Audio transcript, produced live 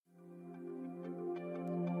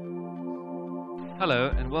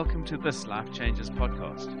Hello and welcome to this Life Changes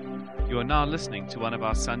podcast. You are now listening to one of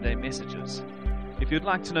our Sunday messages. If you'd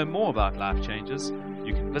like to know more about Life Changes,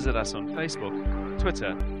 you can visit us on Facebook,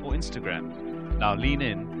 Twitter, or Instagram. Now lean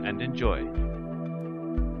in and enjoy.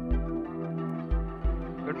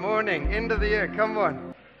 Good morning, end of the year, come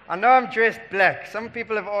on. I know I'm dressed black. Some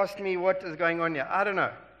people have asked me what is going on here. I don't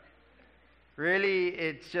know. Really,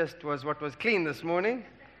 it just was what was clean this morning.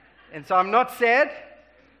 And so I'm not sad.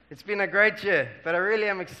 It's been a great year, but I really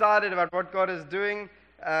am excited about what God is doing.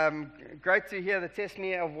 Great to hear the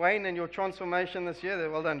testimony of Wayne and your transformation this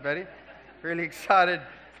year. Well done, buddy. Really excited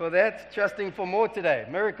for that. Trusting for more today.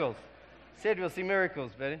 Miracles. Said we'll see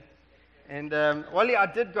miracles, buddy. And Wally, I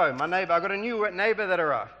did go. My neighbor, I got a new neighbor that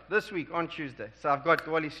arrived this week on Tuesday. So I've got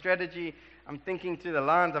Wally's strategy. I'm thinking through the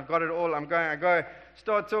lines. I've got it all. I go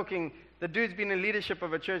start talking. The dude's been in leadership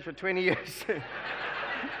of a church for 20 years.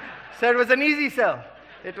 So it was an easy sell.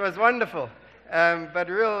 It was wonderful, but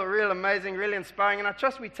real amazing, really inspiring. And I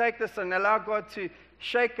trust we take this and allow God to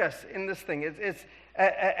shake us in this thing. It's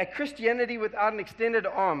a Christianity without an extended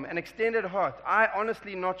arm, an extended heart. I'm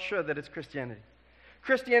honestly not sure that it's Christianity.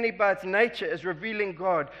 Christianity by its nature is revealing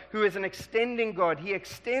God, who is an extending God. He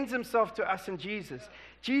extends himself to us in Jesus.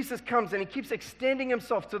 Jesus comes and he keeps extending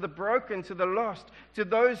himself to the broken, to the lost, to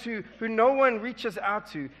those who no one reaches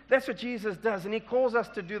out to. That's what Jesus does, and he calls us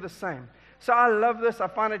to do the same. So I love this. I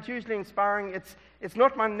find it hugely inspiring. It's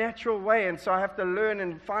not my natural way, and so I have to learn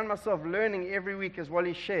and find myself learning every week as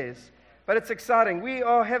Wally shares. But it's exciting. We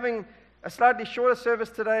are having a slightly shorter service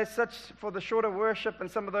today, such for the shorter worship and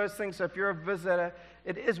some of those things. So if you're a visitor,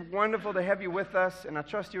 it is wonderful to have you with us, and I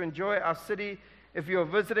trust you enjoy our city if you're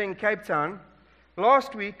visiting Cape Town.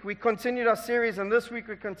 Last week, we continued our series, and this week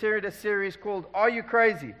we continued a series called Are You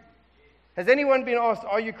Crazy? Has anyone been asked,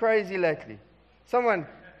 are you crazy lately? Someone...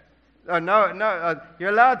 Oh, no, you're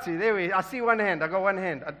allowed to. I see one hand. I got one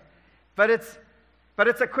hand. But it's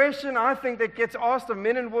a question, I think, that gets asked of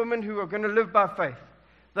men and women who are going to live by faith.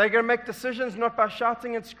 They're going to make decisions not by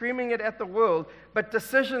shouting and screaming it at the world, but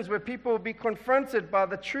decisions where people will be confronted by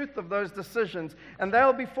the truth of those decisions. And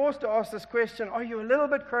they'll be forced to ask this question, are you a little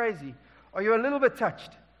bit crazy? Are you a little bit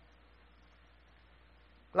touched?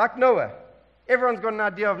 Like Noah. Everyone's got an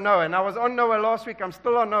idea of Noah. And I was on Noah last week. I'm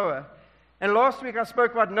still on Noah. And last week I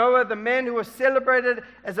spoke about Noah, the man who was celebrated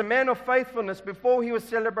as a man of faithfulness before he was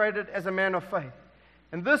celebrated as a man of faith.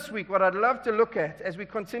 And this week, what I'd love to look at as we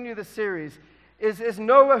continue the series is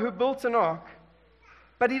Noah, who built an ark.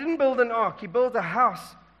 But he didn't build an ark, he built a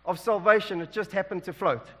house of salvation. It just happened to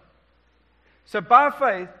float. So by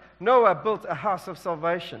faith, Noah built a house of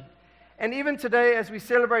salvation. And even today, as we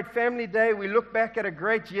celebrate Family Day, we look back at a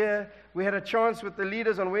great year. We had a chance with the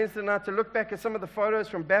leaders on Wednesday night to look back at some of the photos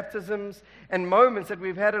from baptisms and moments that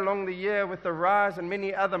we've had along the year with the rise and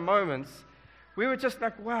many other moments. We were just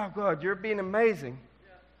like, wow, God, you're being amazing.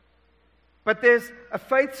 But there's a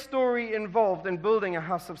faith story involved in building a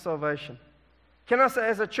house of salvation. Can I say,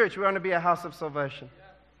 as a church, we want to be a house of salvation?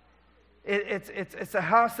 It's a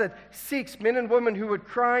house that seeks men and women who were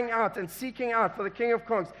crying out and seeking out for the King of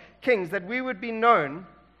Kings, that we would be known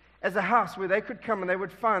as a house where they could come and they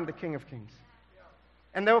would find the King of Kings.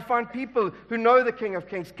 And they will find people who know the King of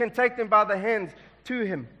Kings, can take them by the hands to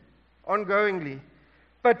him ongoingly.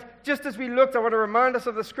 But just as we looked, I want to remind us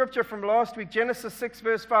of the scripture from last week, Genesis 6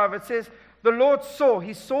 verse 5. It says, the Lord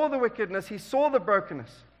he saw the wickedness, he saw the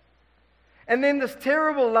brokenness. And then this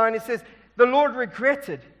terrible line, it says, the Lord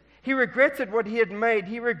regretted. He regretted what he had made.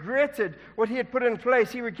 He regretted what he had put in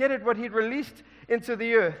place. He regretted what he had released into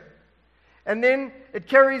the earth. And then it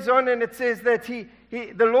carries on and it says that the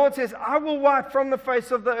Lord says, I will wipe from the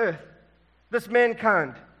face of the earth this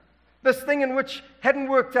mankind, this thing in which hadn't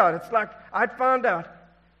worked out. It's like I'd found out.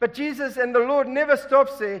 But Jesus and the Lord never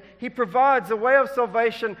stops there. He provides a way of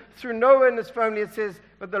salvation through Noah and his family. It says,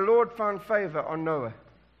 but the Lord found favor on Noah.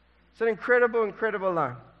 It's an incredible, incredible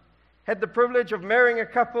line. Had the privilege of marrying a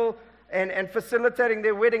couple and facilitating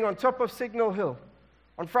their wedding on top of Signal Hill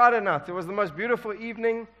on Friday night. It was the most beautiful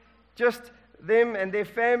evening, just them and their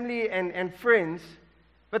family and friends.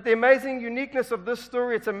 But the amazing uniqueness of this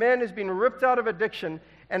story, it's a man who's been ripped out of addiction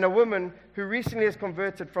and a woman who recently has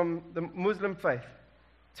converted from the Muslim faith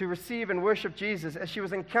to receive and worship Jesus as she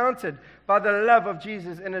was encountered by the love of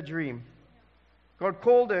Jesus in a dream. God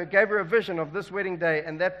called her, gave her a vision of this wedding day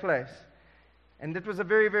and that place. And it was a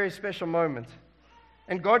very, very special moment.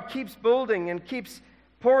 And God keeps building and keeps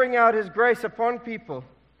pouring out his grace upon people.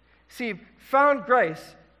 See, found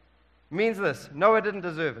grace means this: Noah didn't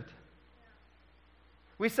deserve it.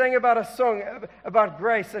 We sang about a song about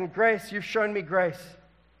grace, and grace, you've shown me grace.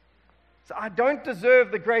 So I don't deserve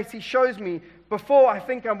the grace He shows me before I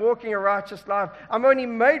think I'm walking a righteous life. I'm only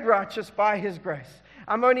made righteous by His grace.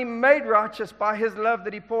 I'm only made righteous by His love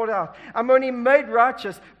that He poured out. I'm only made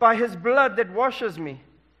righteous by His blood that washes me.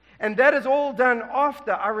 And that is all done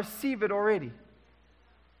after I receive it already.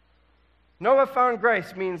 Noah found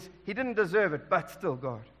grace means he didn't deserve it, but still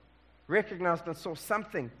God recognized and saw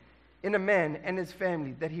something in a man and his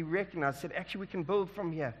family that he recognized, said, actually, we can build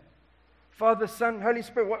from here. Father, Son, Holy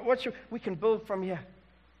Spirit, we can build from here.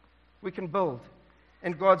 We can build.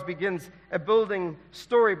 And God begins a building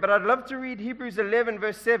story. But I'd love to read Hebrews 11,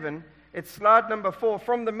 verse 7. It's slide number 4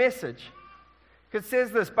 from the Message. It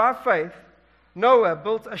says this, by faith, Noah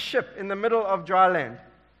built a ship in the middle of dry land.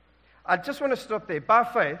 I just want to stop there. By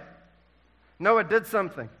faith, Noah did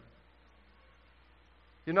something.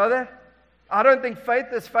 You know that? I don't think faith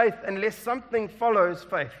is faith unless something follows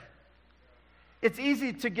faith. It's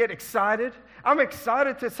easy to get excited. I'm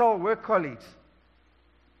excited to tell work colleagues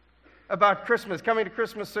about Christmas, coming to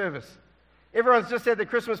Christmas service. Everyone's just had the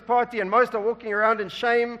Christmas party, and most are walking around in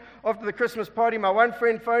shame after the Christmas party. My one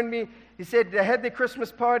friend phoned me. He said they had their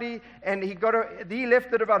Christmas party, and he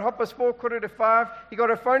left at about 4:30, 4:45. He got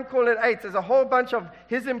a phone call at 8. There's a whole bunch of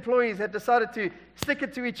his employees had decided to stick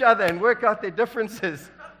it to each other and work out their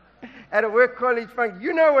differences at a work college function.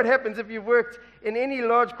 You know what happens if you've worked in any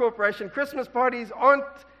large corporation. Christmas parties aren't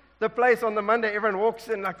the place on the Monday everyone walks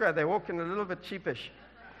in like that. They walk in a little bit sheepish.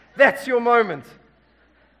 That's your moment.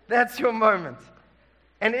 That's your moment.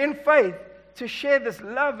 And in faith, to share this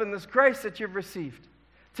love and this grace that you've received,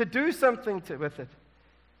 to do something with it.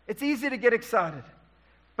 It's easy to get excited.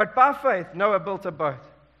 But by faith, Noah built a boat.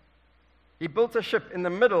 He built a ship in the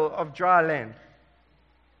middle of dry land.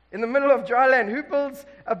 In the middle of dry land. Who builds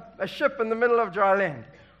a ship in the middle of dry land?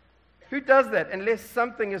 Who does that unless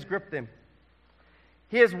something has gripped them?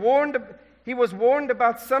 He was warned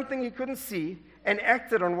about something he couldn't see and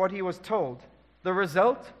acted on what he was told. The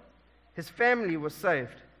result? His family was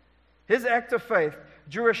saved. His act of faith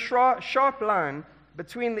drew a sharp line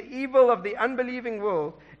between the evil of the unbelieving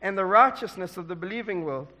world and the righteousness of the believing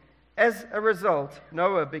world. As a result,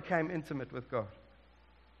 Noah became intimate with God.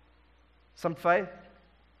 Some faith,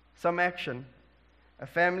 some action, a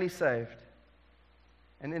family saved,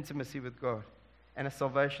 an intimacy with God, and a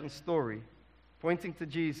salvation story pointing to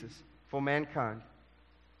Jesus for mankind,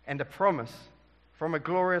 and a promise from a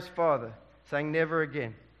glorious Father saying, never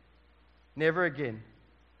again,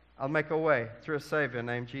 I'll make a way through a Savior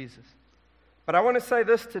named Jesus. But I want to say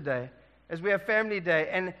this today, as we have Family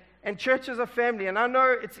Day, and church is a family, and I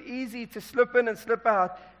know it's easy to slip in and slip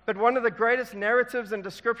out, but one of the greatest narratives and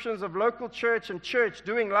descriptions of local church and church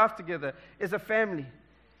doing life together is a family.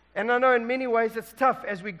 And I know in many ways it's tough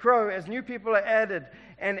as we grow, as new people are added,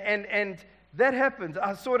 and that happens.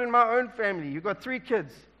 I saw it in my own family. You've got 3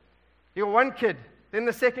 kids. You got 1 kid, then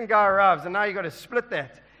the second guy arrives, and now you've got to split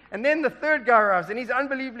that. And then the third guy arrives, and he's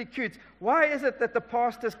unbelievably cute. Why is it that the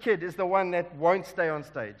pastor's kid is the one that won't stay on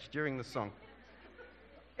stage during the song?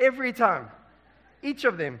 Every time. Each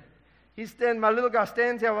of them. My little guy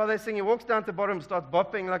stands here while they sing. He walks down to the bottom, starts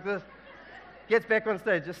bopping like this. Gets back on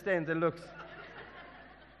stage, just stands and looks.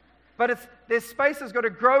 But there's space has got to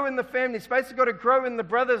grow in the family. Space has got to grow in the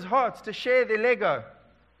brothers' hearts to share their Lego.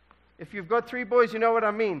 If you've got 3 boys, you know what I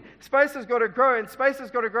mean. Space has got to grow, and space has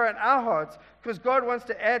got to grow in our hearts because God wants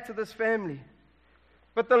to add to this family.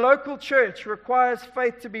 But the local church requires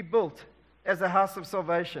faith to be built as a house of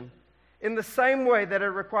salvation in the same way that it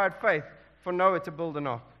required faith for Noah to build an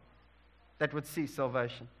ark that would see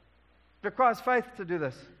salvation. It requires faith to do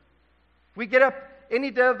this. We get up any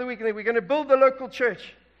day of the week and we're going to build the local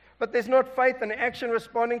church. But there's not faith and action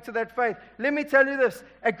responding to that faith. Let me tell you this.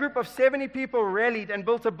 A group of 70 people rallied and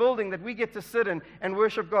built a building that we get to sit in and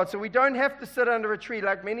worship God. So we don't have to sit under a tree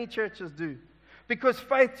like many churches do. Because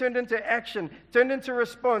faith turned into action, turned into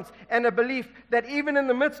response, and a belief that even in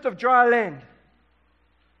the midst of dry land,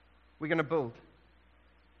 we're going to build.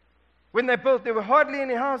 When they built, there were hardly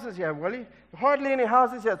any houses here, Willie. Hardly any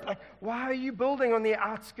houses here. It's like, why are you building on the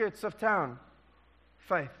outskirts of town?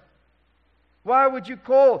 Faith. Why would you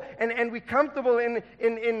call? And we're comfortable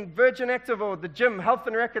in Virgin Active or the gym, Health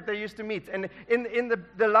and Racket they used to meet, and in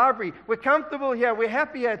the library. We're comfortable here. We're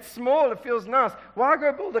happy here. It's small. It feels nice. Why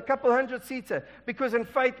go build a couple 100-seater? Because in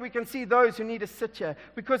faith we can see those who need to sit here.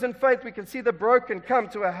 Because in faith we can see the broken come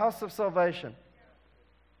to a house of salvation.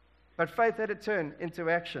 But faith had to turn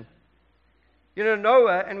into action. You know,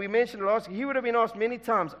 Noah, and we mentioned last week, he would have been asked many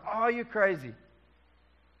times, are you crazy?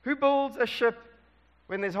 Who builds a ship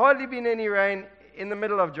when there's hardly been any rain in the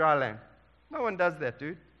middle of dry land? No one does that,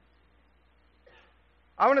 dude.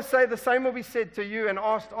 I want to say the same will be said to you and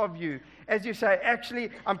asked of you. As you say,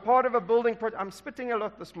 actually, I'm part of a building project. I'm spitting a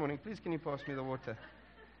lot this morning. Please, can you pass me the water?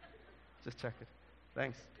 Just check it.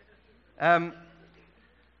 Thanks.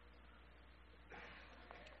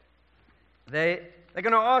 They're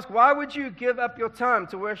going to ask, why would you give up your time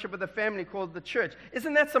to worship with a family called the church?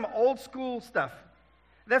 Isn't that some old school stuff?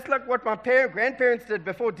 That's like what my grandparents did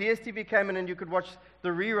before DSTV came in and you could watch the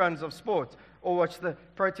reruns of sports or watch the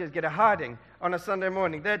Proteas get a hiding on a Sunday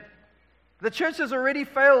morning. That the church has already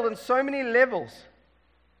failed on so many levels.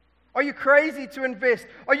 Are you crazy to invest?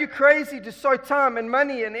 Are you crazy to sow time and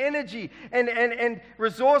money and energy and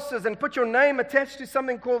resources and put your name attached to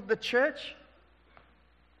something called the church?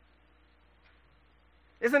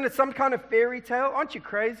 Isn't it some kind of fairy tale? Aren't you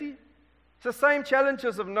crazy? It's the same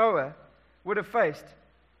challenges of Noah would have faced.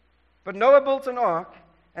 But Noah built an ark,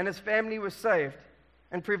 and his family was saved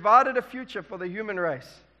and provided a future for the human race.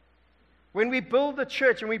 When we build the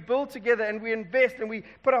church and we build together and we invest and we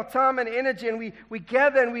put our time and energy and we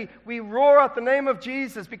gather and we roar out the name of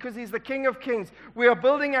Jesus because He's the King of Kings, we are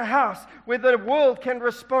building a house where the world can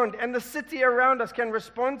respond and the city around us can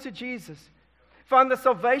respond to Jesus. Find the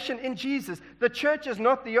salvation in Jesus. The church is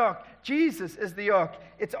not the ark. Jesus is the ark.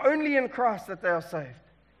 It's only in Christ that they are saved.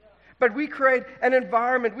 But we create an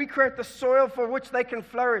environment. We create the soil for which they can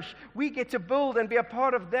flourish. We get to build and be a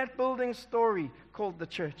part of that building story called the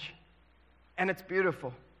church. And it's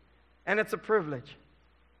beautiful. And it's a privilege.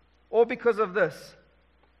 All because of this.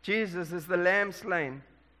 Jesus is the Lamb slain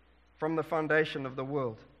from the foundation of the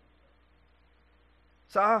world.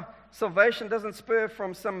 So our salvation doesn't spur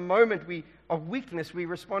from some moment of weakness we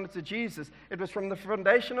responded to Jesus. It was from the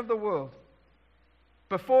foundation of the world.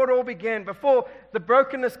 Before it all began, before the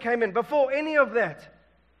brokenness came in, before any of that,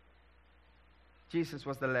 Jesus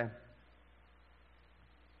was the Lamb.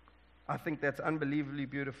 I think that's unbelievably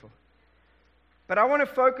beautiful. But I want to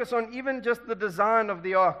focus on even just the design of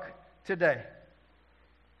the ark today.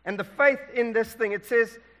 And the faith in this thing. It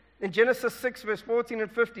says in Genesis 6, verse 14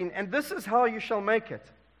 and 15, and this is how you shall make it.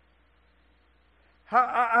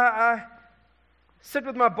 I sit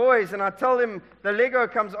with my boys and I tell them the Lego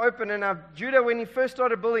comes open and Judah, when he first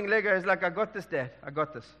started building Lego, he's like, I got this, Dad. I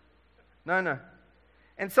got this. No.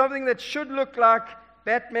 And something that should look like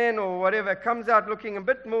Batman or whatever comes out looking a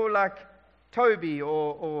bit more like Toby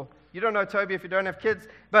or you don't know Toby if you don't have kids,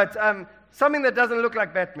 but something that doesn't look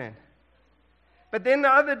like Batman. But then the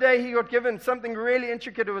other day he got given something really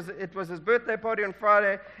intricate. It was his birthday party on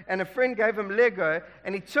Friday, and a friend gave him Lego,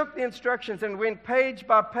 and he took the instructions and went page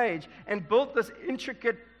by page and built this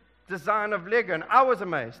intricate design of Lego, and I was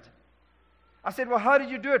amazed. I said, well, how did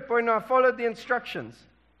you do it? Boy, no, I followed the instructions.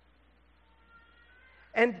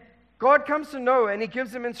 And God comes to Noah and He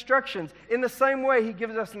gives him instructions. In the same way, He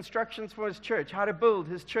gives us instructions for His church, how to build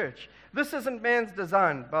His church. This isn't man's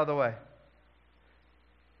design, by the way.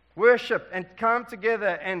 Worship and come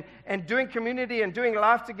together and doing community and doing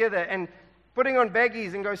life together and putting on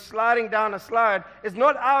baggies and go sliding down a slide is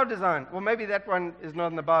not our design. Well, maybe that one is not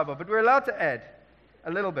in the Bible, but we're allowed to add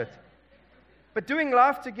a little bit. But doing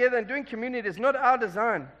life together and doing community is not our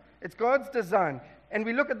design. It's God's design. And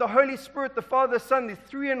we look at the Holy Spirit, the Father, the Son, the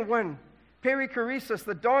three in one. Perichoresis,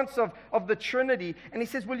 the dance of the Trinity. And He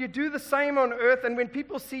says, will you do the same on earth? And when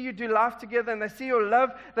people see you do life together and they see your love,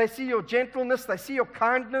 they see your gentleness, they see your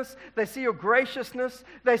kindness, they see your graciousness,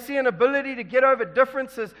 they see an ability to get over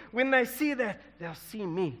differences. When they see that, they'll see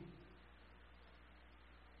me.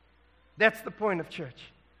 That's the point of church.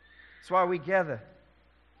 That's why we gather.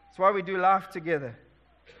 That's why we do life together.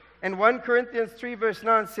 And 1 Corinthians 3 verse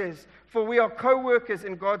 9 says, for we are co-workers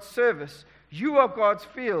in God's service. You are God's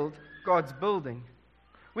field, God's building.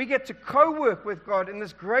 We get to co-work with God in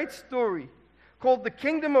this great story called the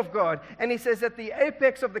kingdom of God. And He says at the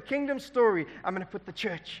apex of the kingdom story, I'm going to put the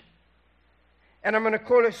church. And I'm going to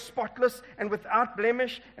call her spotless and without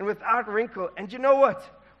blemish and without wrinkle. And you know what?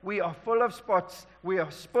 We are full of spots, we are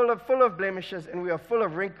full of blemishes, and we are full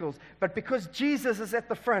of wrinkles. But because Jesus is at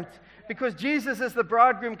the front, because Jesus is the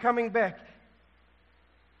bridegroom coming back,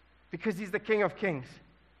 because He's the King of Kings,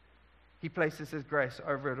 He places His grace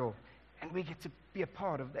over it all. And we get to be a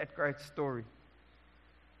part of that great story.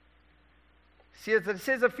 See, it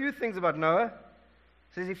says a few things about Noah.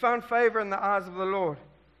 It says he found favor in the eyes of the Lord.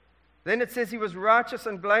 Then it says he was righteous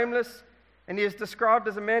and blameless, and he is described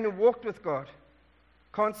as a man who walked with God.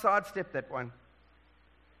 Can't sidestep that one.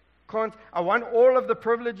 I want all of the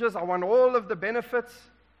privileges. I want all of the benefits.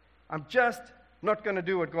 I'm just not going to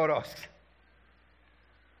do what God asks. It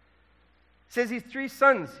says his 3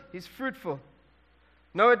 sons. He's fruitful.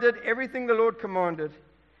 Noah did everything the Lord commanded,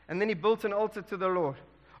 and then he built an altar to the Lord.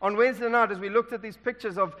 On Wednesday night, as we looked at these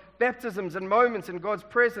pictures of baptisms and moments in God's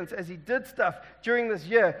presence as He did stuff during this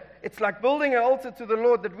year, it's like building an altar to the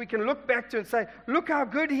Lord that we can look back to and say, look how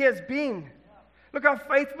good He has been. Look how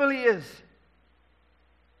faithful He is.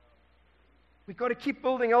 We've got to keep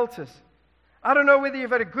building altars. I don't know whether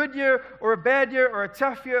you've had a good year or a bad year or a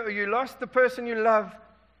tough year or you lost the person you love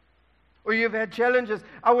or you've had challenges.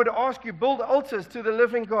 I would ask you, build altars to the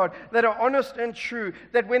living God that are honest and true,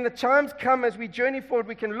 that when the times come as we journey forward,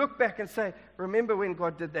 we can look back and say, remember when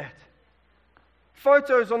God did that.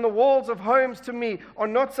 Photos on the walls of homes to me are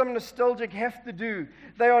not some nostalgic have to do.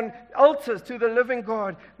 They are altars to the living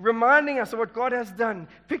God, reminding us of what God has done.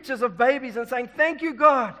 Pictures of babies and saying, thank you,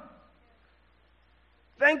 God.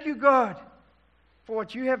 Thank you, God, for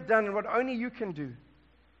what you have done and what only you can do.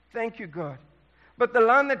 Thank you, God. But the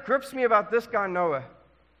line that grips me about this guy, Noah,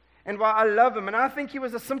 and why I love him, and I think he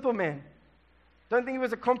was a simple man. Don't think he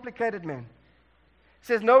was a complicated man. It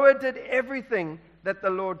says, Noah did everything that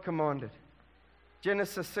the Lord commanded.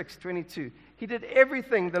 Genesis 6:22. He did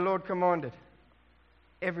everything the Lord commanded.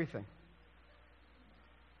 Everything.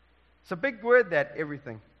 It's a big word, that,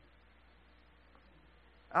 everything.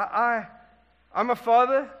 I'm a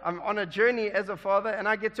father. I'm on a journey as a father, and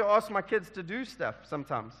I get to ask my kids to do stuff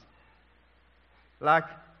sometimes. Like,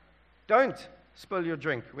 don't spill your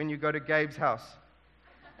drink when you go to Gabe's house.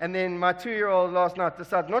 And then my 2-year-old last night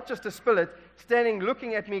decides not just to spill it, standing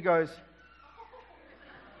looking at me goes,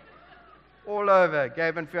 all over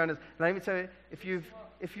Gabe and Fiona's. Let me tell you, if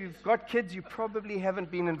you've got kids, you probably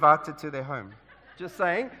haven't been invited to their home. Just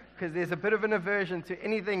saying, because there's a bit of an aversion to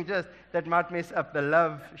anything just that might mess up the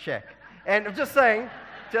love shack. And I'm just saying,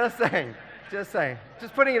 just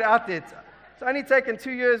putting it out there. It's only taken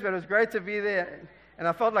 2 years, but it was great to be there. And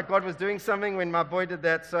I felt like God was doing something when my boy did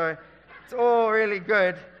that, so it's all really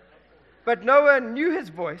good. But Noah knew his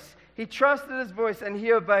voice. He trusted his voice, and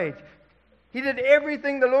he obeyed. He did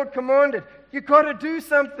everything the Lord commanded. You've got to do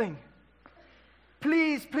something.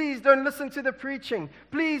 Please, please don't listen to the preaching.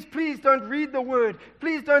 Please, please don't read the word.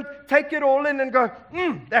 Please don't take it all in and go,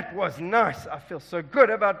 that was nice. I feel so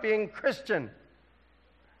good about being Christian.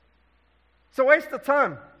 It's a waste of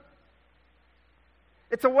time.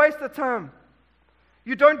 It's a waste of time.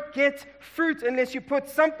 You don't get fruit unless you put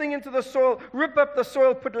something into the soil, rip up the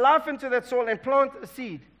soil, put life into that soil, and plant a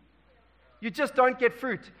seed. You just don't get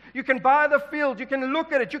fruit. You can buy the field. You can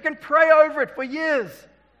look at it. You can pray over it for years.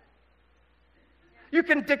 You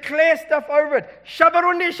can declare stuff over it.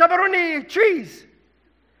 Shabaruni, shabaruni, trees.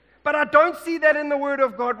 But I don't see that in the Word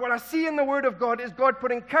of God. What I see in the Word of God is God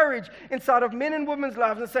putting courage inside of men and women's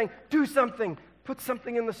lives and saying, do something. Put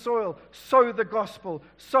something in the soil. Sow the gospel.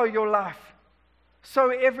 Sow your life. Sow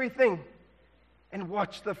everything. And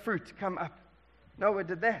watch the fruit come up. Noah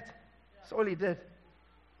did that. That's all he did.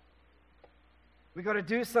 We've got to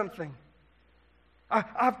do something.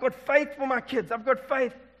 I've got faith for my kids. I've got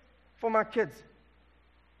faith for my kids.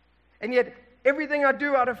 And yet, everything I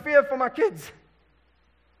do out of fear for my kids.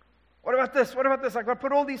 What about this? What about this? I've got to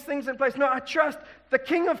put all these things in place. No, I trust the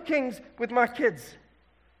King of Kings with my kids.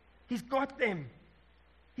 He's got them.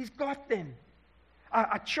 He's got them.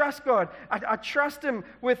 I trust God. I trust Him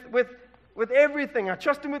with everything. I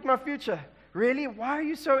trust Him with my future. Really? Why are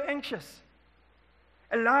you so anxious?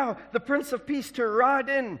 Allow the Prince of Peace to ride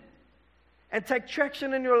in and take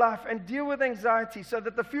traction in your life and deal with anxiety so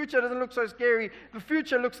that the future doesn't look so scary. The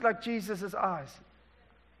future looks like Jesus' eyes.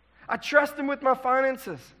 I trust Him with my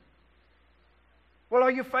finances. Well,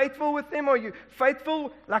 are you faithful with them? Are you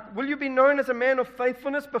faithful? Like, will you be known as a man of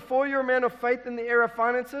faithfulness before you're a man of faith in the area of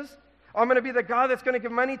finances? I'm going to be the guy that's going to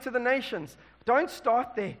give money to the nations. Don't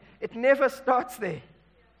start there. It never starts there.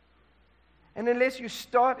 And unless you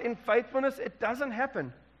start in faithfulness, it doesn't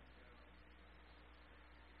happen.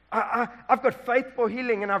 I've got faith for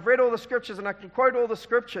healing, and I've read all the scriptures, and I can quote all the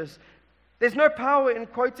scriptures. There's no power in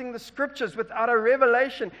quoting the scriptures without a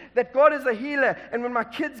revelation that God is a healer. And when my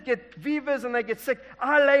kids get fevers and they get sick,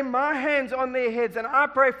 I lay my hands on their heads and I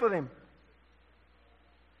pray for them.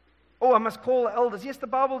 Oh, I must call the elders. Yes, the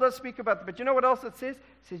Bible does speak about that, but you know what else it says?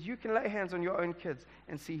 It says you can lay hands on your own kids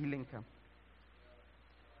and see healing come.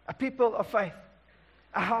 A people of faith.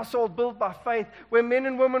 A household built by faith where men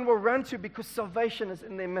and women will run to because salvation is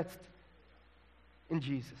in their midst in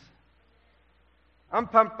Jesus. I'm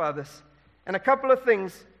pumped by this. And a couple of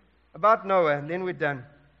things about Noah, and then we're done.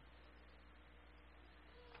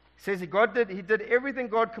 It says he did everything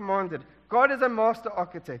God commanded. God is a master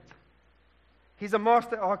architect. He's a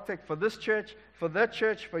master architect for this church, for that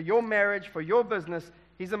church, for your marriage, for your business.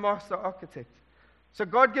 He's a master architect. So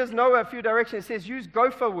God gives Noah a few directions. He says, use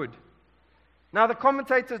gopher wood. Now, the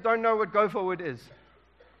commentators don't know what gopher wood is.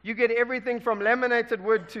 You get everything from laminated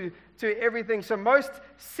wood to everything. So most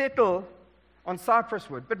settle on cypress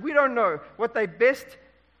wood. But we don't know. What they best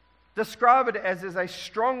describe it as is a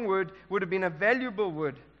strong wood, would have been a valuable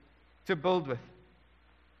wood to build with.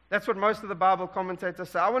 That's what most of the Bible commentators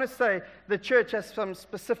say. I want to say the church has some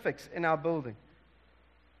specifics in our building.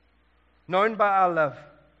 Known by our love,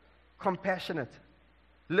 compassionate,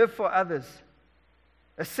 live for others.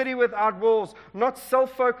 A city without walls, not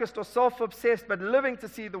self-focused or self-obsessed, but living to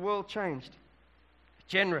see the world changed.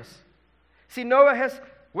 Generous. See, Noah has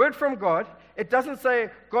word from God. It doesn't say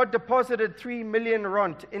God deposited 3 million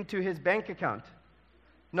rand into his bank account.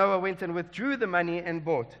 Noah went and withdrew the money and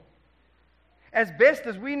bought. As best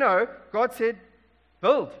as we know, God said,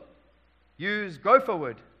 build, use gopher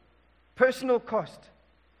wood, personal cost,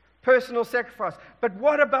 personal sacrifice. But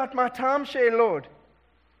what about my timeshare, Lord?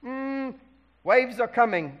 Waves are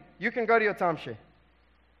coming. You can go to your timeshare.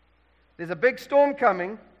 There's a big storm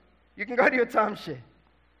coming. You can go to your timeshare.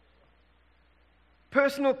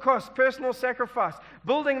 Personal cost, personal sacrifice.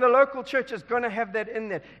 Building the local church is going to have that in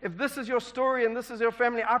there. If this is your story and this is your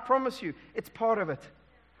family, I promise you, it's part of it.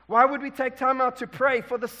 Why would we take time out to pray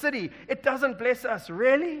for the city? It doesn't bless us.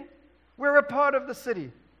 Really? We're a part of the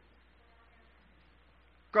city.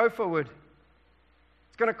 Go forward.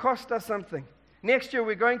 It's going to cost us something. Next year,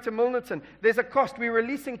 we're going to Milnerton. There's a cost. We're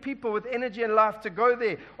releasing people with energy and life to go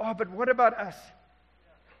there. Oh, but what about us?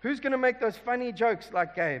 Who's going to make those funny jokes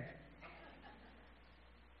like Gabe?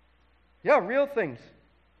 Yeah, real things.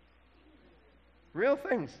 Real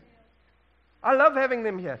things. I love having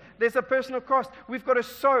them here. There's a personal cost. We've got to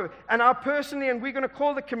sow. And I personally, and we're going to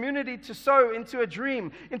call the community to sow into a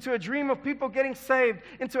dream of people getting saved,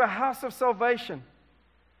 into a house of salvation.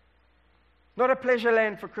 Not a pleasure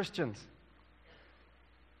land for Christians.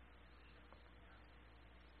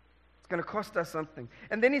 It's going to cost us something.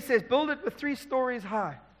 And then he says, build it with 3 stories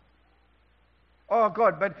high. Oh,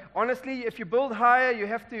 God, but honestly, if you build higher, you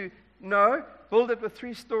have to, no, build it with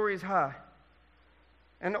 3 stories high.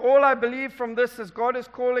 And all I believe from this is God is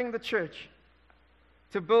calling the church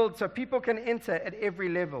to build so people can enter at every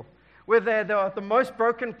level. Whether they're at the most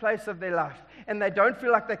broken place of their life and they don't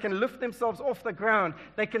feel like they can lift themselves off the ground,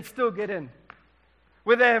 they can still get in.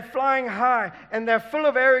 Whether they're flying high and they're full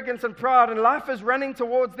of arrogance and pride and life is running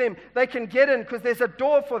towards them, they can get in because there's a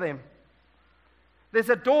door for them. There's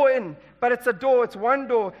a door in, but it's a door, it's one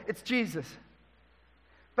door, it's Jesus.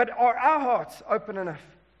 But are our hearts open enough?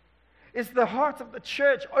 Is the heart of the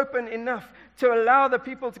church open enough to allow the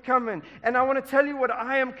people to come in? And I want to tell you what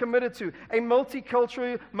I am committed to. A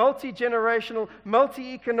multicultural, multi-generational,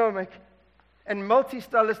 multi-economic, and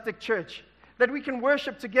multi-stylistic church. That we can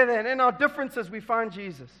worship together, and in our differences we find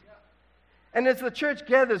Jesus. And as the church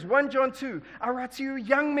gathers, 1 John 2, I write to you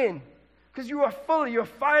young men, because you are full, you're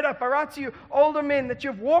fired up. I write to you older men that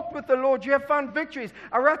you've walked with the Lord, you have found victories.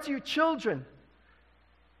 I write to you children.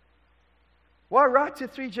 Why write to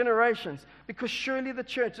 3 generations? Because surely the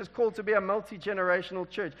church is called to be a multi-generational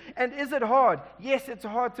church. And is it hard? Yes, it's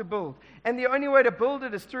hard to build. And the only way to build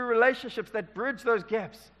it is through relationships that bridge those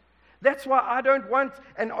gaps. That's why I don't want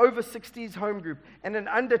an over 60s home group and an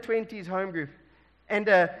under 20s home group and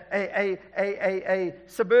a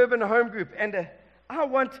suburban home group. I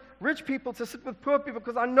want rich people to sit with poor people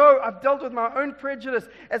because I know I've dealt with my own prejudice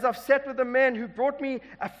as I've sat with a man who brought me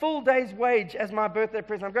a full day's wage as my birthday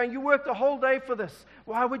present. I'm going, you worked a whole day for this.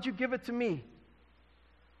 Why would you give it to me?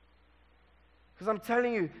 Because I'm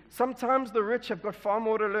telling you, sometimes the rich have got far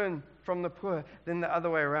more to learn from the poor than the other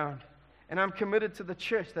way around. And I'm committed to the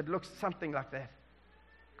church that looks something like that.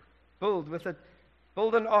 Build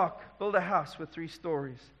an ark, build a house with 3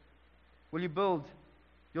 stories. Will you build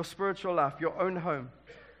your spiritual life, your own home,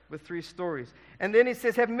 with 3 stories? And then he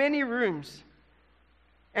says, have many rooms.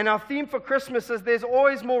 And our theme for Christmas is there's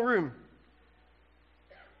always more room.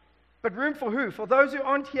 But room for who? For those who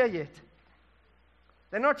aren't here yet.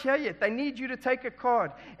 They're not here yet. They need you to take a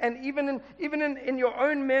card. And even in your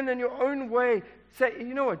own men and your own way, say,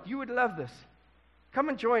 you know what, you would love this. Come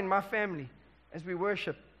and join my family as we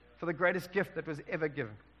worship for the greatest gift that was ever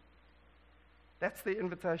given. That's the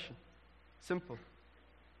invitation. Simple.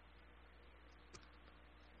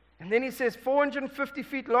 And then he says 450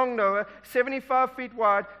 feet long, Noah, 75 feet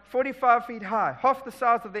wide, 45 feet high, half the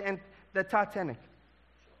size of the Titanic.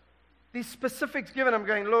 These specifics given, I'm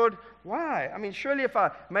going, Lord, why? I mean, surely if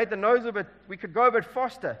I made the nose a bit, we could go a bit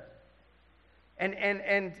faster.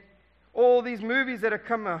 And all these movies that have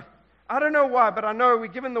come out, I don't know why, but I know we're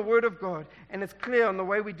given the Word of God, and it's clear on the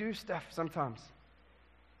way we do stuff sometimes.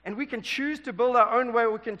 And we can choose to build our own way,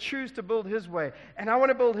 or we can choose to build His way. And I want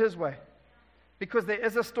to build His way, because there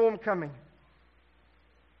is a storm coming.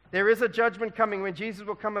 There is a judgment coming when Jesus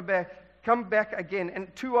will come back again.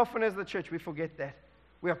 And too often as the church, we forget that.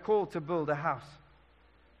 We are called to build a house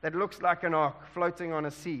that looks like an ark floating on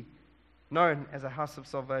a sea, known as a house of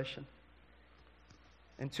salvation.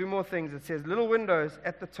 And two more things. It says little windows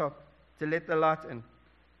at the top to let the light in.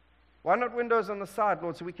 Why not windows on the side,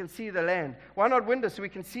 Lord, so we can see the land? Why not windows so we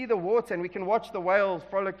can see the water and we can watch the whales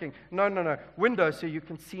frolicking? No. Windows so you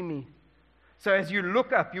can see me. So as you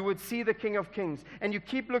look up, you would see the King of Kings. And you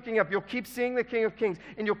keep looking up, you'll keep seeing the King of Kings.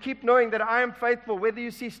 And you'll keep knowing that I am faithful. Whether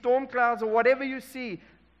you see storm clouds or whatever you see,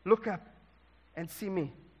 look up and see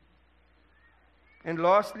me. And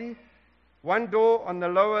lastly, one door on the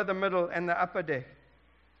lower, the middle, and the upper deck.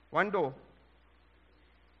 One door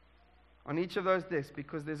on each of those decks,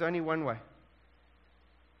 because there's only one way.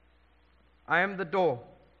 I am the door.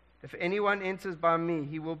 If anyone enters by me,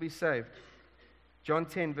 he will be saved. John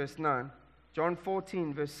 10, verse 9. John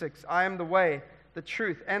 14, verse 6. I am the way, the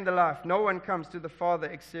truth, and the life. No one comes to the Father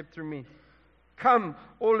except through me. Come,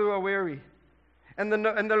 all who are weary. And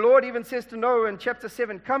the Lord even says to Noah in chapter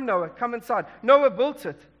 7, come Noah, come inside. Noah built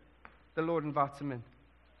it. The Lord invites him in.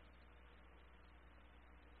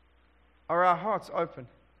 Are our hearts open?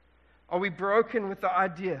 Are we broken with the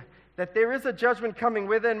idea that there is a judgment coming,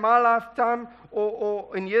 whether in my lifetime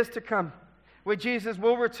or in years to come, where Jesus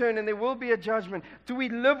will return and there will be a judgment? Do we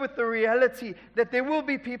live with the reality that there will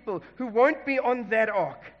be people who won't be on that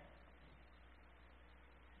ark?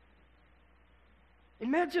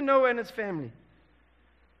 Imagine Noah and his family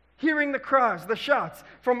hearing the cries, the shouts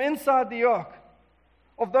from inside the ark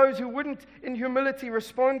of those who wouldn't in humility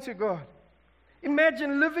respond to God.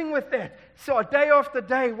 Imagine living with that. So day after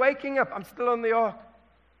day, waking up, I'm still on the ark.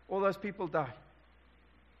 All those people died.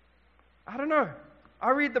 I don't know. I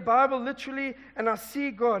read the Bible literally and I see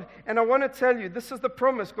God. And I want to tell you, this is the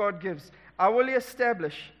promise God gives. I will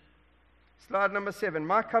establish, slide number 7,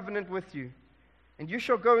 my covenant with you. And you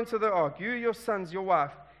shall go into the ark, you, your sons, your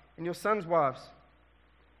wife, and your sons' wives.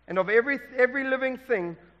 And of every living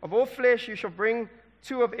thing, of all flesh, you shall bring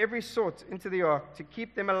 2 of every sort into the ark to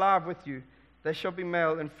keep them alive with you. They shall be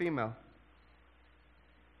male and female.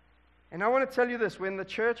 And I want to tell you this, when the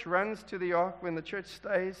church runs to the ark, when the church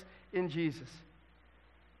stays in Jesus,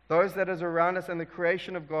 those that is around us and the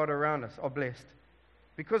creation of God around us are blessed.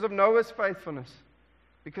 Because of Noah's faithfulness,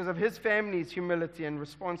 because of his family's humility and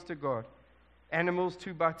response to God, animals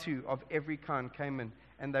 2 by 2 of every kind came in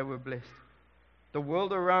and they were blessed. The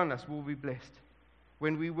world around us will be blessed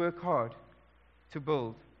when we work hard to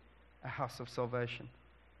build a house of salvation.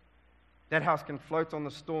 That house can float on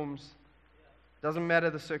the storms. Doesn't matter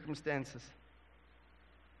the circumstances.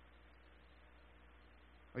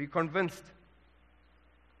 Are you convinced?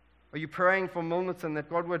 Are you praying for Milnerton that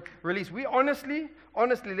God would release? We honestly,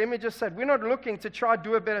 let me just say, we're not looking to try to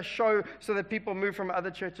do a better show so that people move from other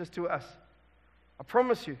churches to us. I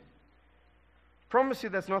promise you. Promise you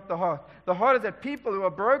that's not the heart. The heart is that people who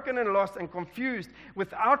are broken and lost and confused,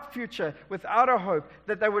 without future, without a hope,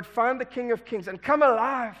 that they would find the King of Kings and come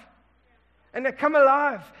alive. And they come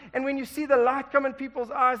alive. And when you see the light come in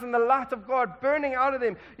people's eyes and the light of God burning out of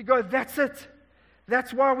them, you go, that's it.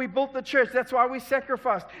 That's why we built the church. That's why we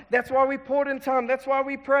sacrificed. That's why we poured in time. That's why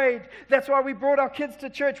we prayed. That's why we brought our kids to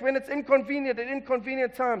church when it's inconvenient at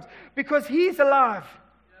inconvenient times. Because He's alive.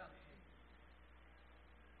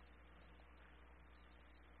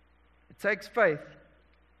 It takes faith,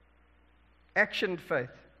 actioned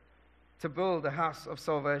faith, to build a house of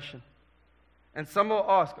salvation. And some will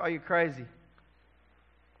ask, are you crazy?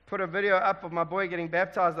 Put a video up of my boy getting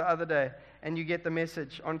baptized the other day, and you get the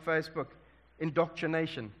message on Facebook,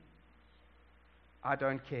 indoctrination. I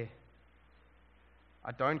don't care.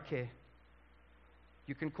 I don't care.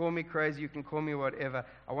 You can call me crazy, you can call me whatever.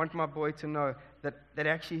 I want my boy to know that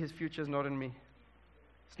actually his future is not in me.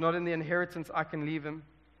 It's not in the inheritance I can leave him.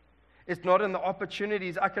 It's not in the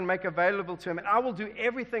opportunities I can make available to him. And I will do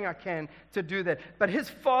everything I can to do that. But his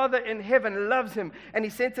Father in heaven loves him. And He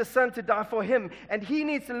sent His Son to die for him. And he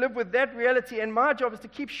needs to live with that reality. And my job is to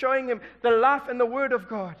keep showing him the life and the Word of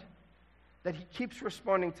God. That he keeps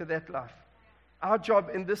responding to that life. Our job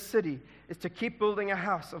in this city is to keep building a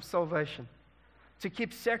house of salvation. To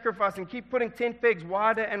keep sacrificing. Keep putting tent pegs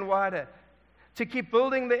wider and wider. To keep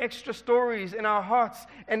building the extra stories in our hearts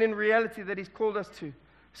and in reality that He's called us to.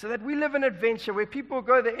 So that we live an adventure where people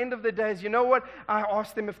go at the end of the days, you know what? I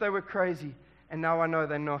asked them if they were crazy. And now I know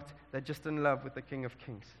they're not. They're just in love with the King of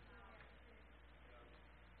Kings.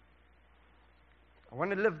 I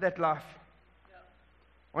want to live that life.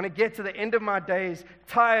 I want to get to the end of my days,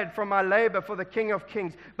 tired from my labor for the King of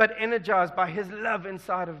Kings, but energized by His love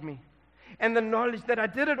inside of me. And the knowledge that I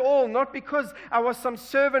did it all, not because I was some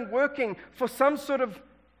servant working for some sort of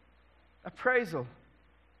appraisal,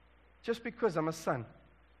 just because I'm a son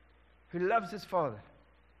who loves his father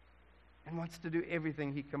and wants to do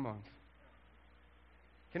everything he commands.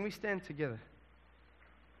 Can we stand together?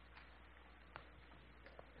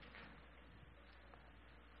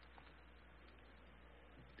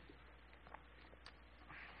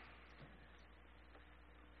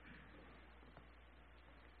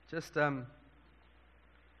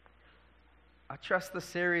 I trust the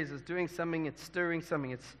series is doing something, it's stirring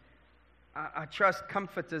something. I trust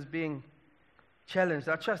comfort is being challenged.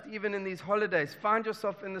 I trust even in these holidays, find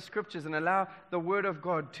yourself in the scriptures and allow the word of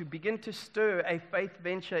God to begin to stir a faith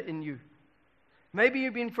venture in you. Maybe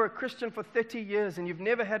you've been a Christian for 30 years and you've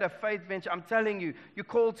never had a faith venture. I'm telling you, you're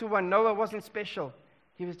called to one. Noah wasn't special.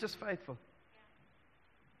 He was just faithful.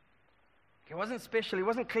 He wasn't special. He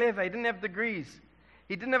wasn't clever. He didn't have degrees.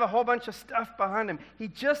 He didn't have a whole bunch of stuff behind him. He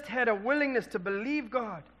just had a willingness to believe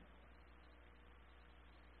God.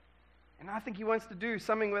 And I think he wants to do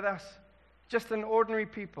something with us, just an ordinary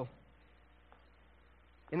people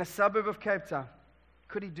in a suburb of Cape Town.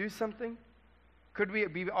 Could he do something? Could we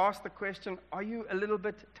be asked the question, are you a little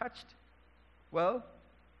bit touched? Well,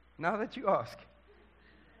 now that you ask,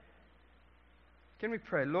 can we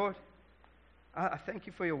pray? Lord, I thank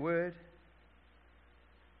you for your word.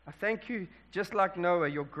 I thank you, just like Noah,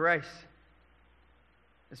 your grace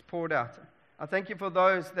is poured out. I thank you for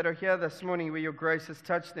those that are here this morning where your grace has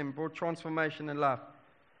touched them, brought transformation in life.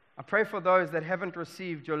 I pray for those that haven't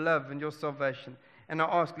received your love and your salvation, and I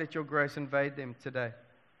ask, let your grace invade them today.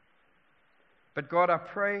 But God, I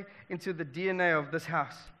pray into the DNA of this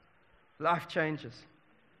house, life changes.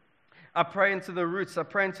 I pray into the roots, I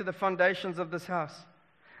pray into the foundations of this house.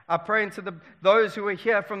 I pray into those who are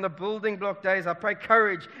here from the building block days. I pray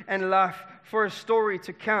courage and life for a story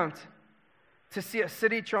to count, to see a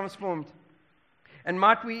city transformed. And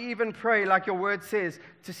might we even pray, like your word says,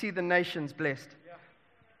 to see the nations blessed. Yeah.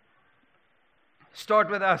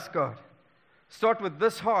 Start with us, God. Start with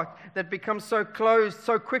this heart that becomes so closed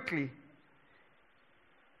so quickly.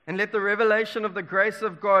 And let the revelation of the grace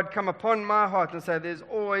of God come upon my heart and say, there's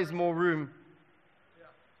always more room.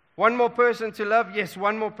 One more person to love? Yes,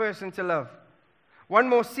 one more person to love. One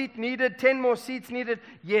more seat needed? 10 more seats needed?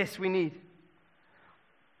 Yes, we need.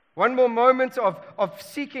 One more moment of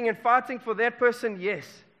seeking and fighting for that person? Yes.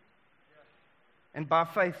 And by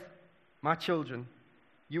faith, my children,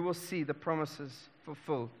 you will see the promises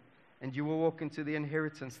fulfilled, and you will walk into the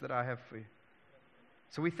inheritance that I have for you.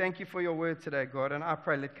 So we thank you for your word today, God, and I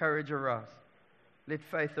pray, let courage arise. Let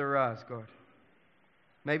faith arise, God.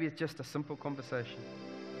 Maybe it's just a simple conversation.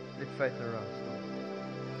 Let faith arise, Lord.